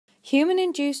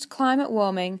Human-induced climate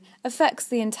warming affects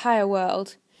the entire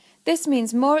world. This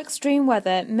means more extreme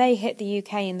weather may hit the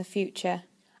UK in the future.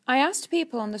 I asked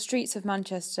people on the streets of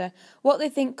Manchester what they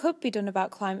think could be done about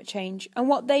climate change and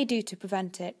what they do to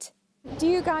prevent it. Do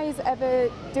you guys ever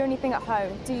do anything at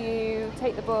home? Do you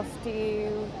take the bus? Do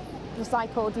you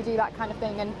recycle? Do you do that kind of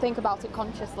thing and think about it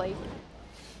consciously?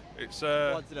 It's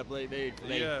once in a blue moon for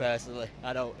me personally.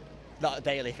 Not a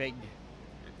daily thing.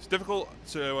 It's difficult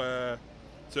to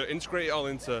integrate it all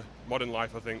into modern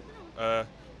life. I think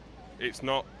it's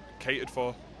not catered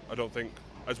for. I don't think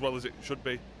as well as it should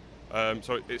be.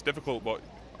 So it's difficult, but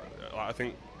I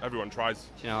think everyone tries.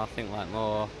 I think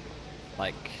more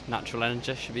natural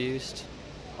energy should be used.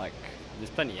 There's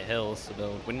plenty of hills to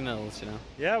build windmills.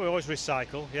 Yeah, we always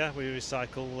recycle. Yeah, we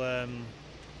recycle.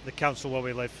 The council where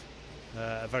we live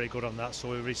are very good on that, so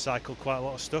we recycle quite a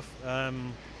lot of stuff.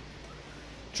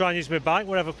 Try and use my bike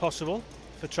wherever possible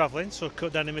for travelling, so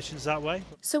cut down emissions that way.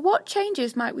 So what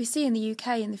changes might we see in the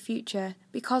UK in the future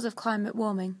because of climate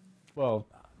warming? Well,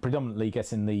 predominantly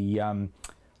getting the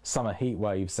summer heat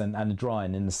waves and the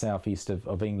drying in the southeast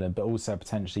of England, but also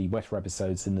potentially wetter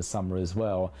episodes in the summer as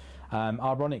well.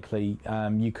 Ironically,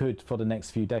 you could, for the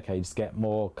next few decades, get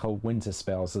more cold winter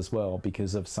spells as well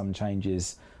because of some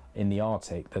changes in the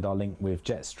Arctic that are linked with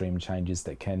jet stream changes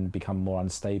that can become more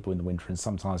unstable in the winter and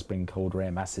sometimes bring colder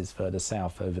air masses further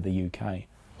south over the UK.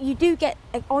 You do get,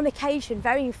 on occasion,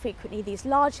 very infrequently, these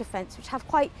large events which have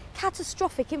quite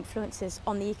catastrophic influences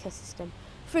on the ecosystem.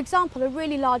 For example, a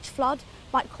really large flood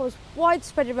might cause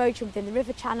widespread erosion within the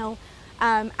river channel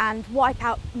and wipe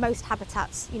out most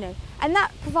habitats, and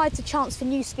that provides a chance for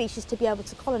new species to be able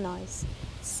to colonise.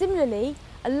 Similarly,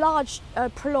 a large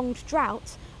prolonged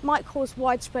drought might cause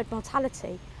widespread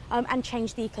mortality and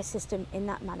change the ecosystem in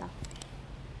that manner.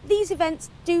 These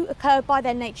events do occur by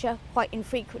their nature quite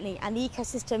infrequently, and the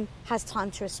ecosystem has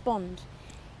time to respond.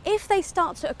 If they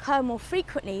start to occur more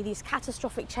frequently, these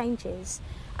catastrophic changes,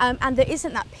 and there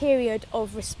isn't that period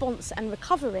of response and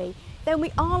recovery, then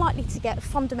we are likely to get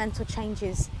fundamental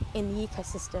changes in the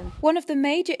ecosystem. One of the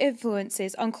major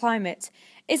influences on climate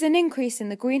is an increase in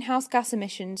the greenhouse gas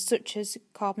emissions such as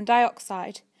carbon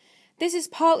dioxide. This is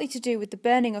partly to do with the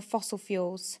burning of fossil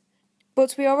fuels.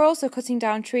 But we are also cutting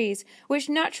down trees, which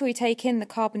naturally take in the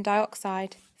carbon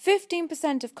dioxide.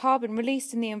 15% of carbon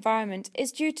released in the environment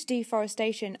is due to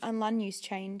deforestation and land use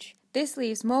change. This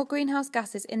leaves more greenhouse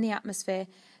gases in the atmosphere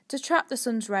to trap the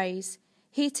sun's rays,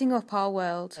 heating up our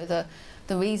world.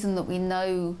 The reason that we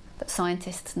know, that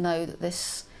scientists know that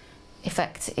this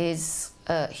effect is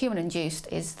human-induced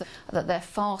is that they're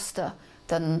faster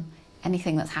than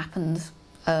anything that's happened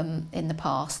in the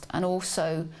past, and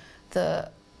also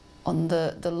on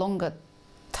the longer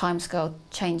timescale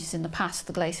changes in the past,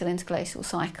 the glacial interglacial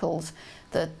cycles,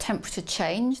 the temperature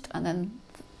changed and then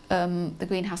the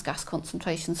greenhouse gas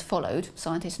concentrations followed.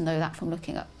 Scientists know that from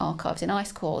looking at archives in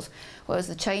ice cores, whereas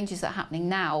the changes that are happening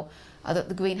now are that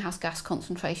the greenhouse gas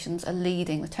concentrations are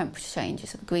leading the temperature changes.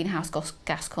 So the greenhouse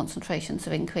gas concentrations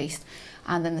have increased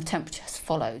and then the temperature has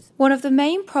followed. One of the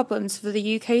main problems for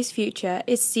the UK's future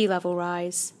is sea level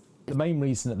rise. The main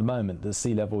reason at the moment that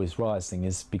sea level is rising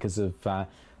is because of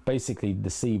basically the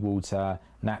seawater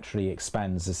naturally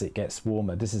expands as it gets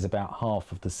warmer. This is about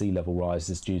half of the sea level rise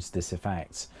is due to this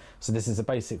effect. So this is a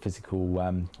basic physical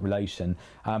relation.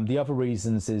 The other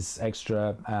reasons is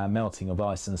extra melting of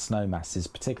ice and snow masses,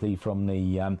 particularly from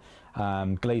the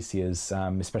glaciers,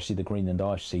 especially the Greenland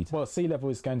ice sheet. Well, sea level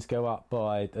is going to go up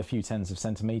by a few tens of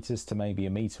centimetres to maybe a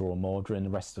metre or more during the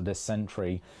rest of this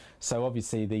century. So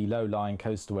obviously the low-lying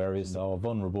coastal areas are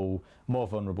more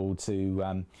vulnerable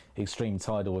to extreme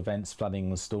tidal events, flooding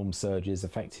and storm surges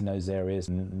affecting those areas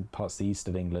in parts of the east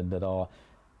of England that are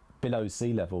below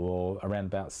sea level or around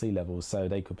about sea level. So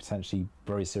they could potentially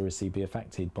very seriously be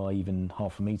affected by even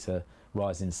half a metre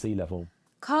rise in sea level.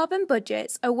 Carbon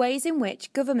budgets are ways in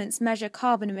which governments measure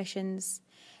carbon emissions.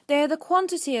 They are the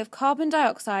quantity of carbon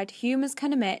dioxide humans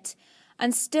can emit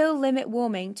and still limit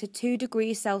warming to 2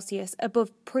 degrees Celsius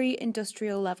above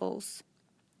pre-industrial levels.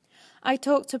 I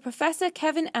talked to Professor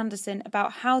Kevin Anderson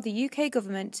about how the UK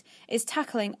government is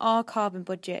tackling our carbon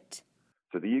budget.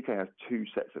 So the UK has 2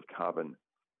 sets of carbon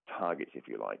targets, if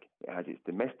you like. It has its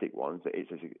domestic ones that it's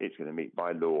going to meet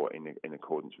by law in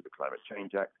accordance with the Climate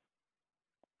Change Act.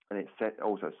 And it's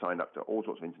also signed up to all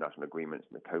sorts of international agreements,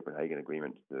 the Copenhagen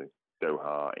Agreement, the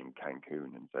Doha in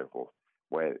Cancun and so forth,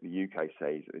 where the UK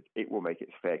says that it will make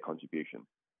its fair contribution,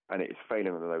 and it is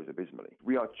failing on those abysmally.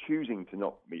 We are choosing to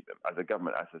not meet them as a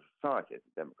government, as a society, as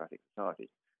a democratic society.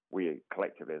 We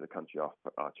collectively as a country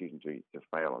are choosing to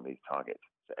fail on these targets.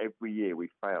 So every year we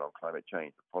fail on climate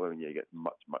change, the following year gets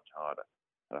much, much harder.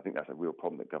 And I think that's a real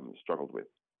problem that government struggled with.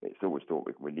 It's always thought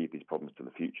we leave these problems to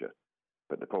the future.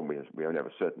 But the problem is we only have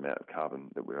a certain amount of carbon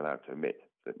that we're allowed to emit.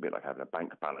 So it's a bit like having a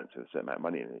bank balance with a certain amount of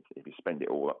money in it. If you spend it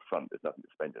all up front, there's nothing to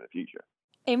spend in the future.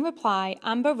 In reply,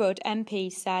 Amber Rudd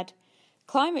MP said,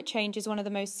 "Climate change is one of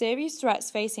the most serious threats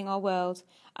facing our world,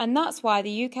 and that's why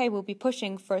the UK will be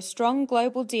pushing for a strong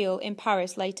global deal in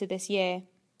Paris later this year.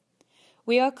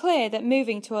 We are clear that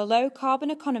moving to a low-carbon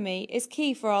economy is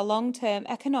key for our long-term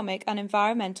economic and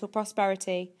environmental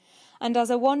prosperity. And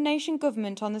as a one-nation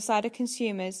government on the side of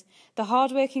consumers, the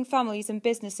hard-working families and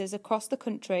businesses across the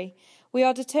country, we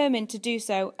are determined to do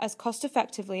so as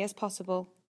cost-effectively as possible."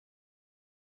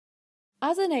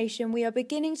 As a nation, we are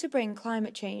beginning to bring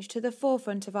climate change to the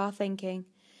forefront of our thinking.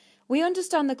 We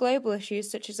understand the global issues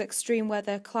such as extreme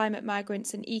weather, climate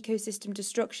migrants and ecosystem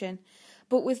destruction,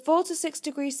 but with 4 to 6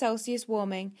 degrees Celsius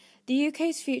warming, the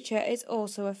UK's future is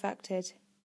also affected.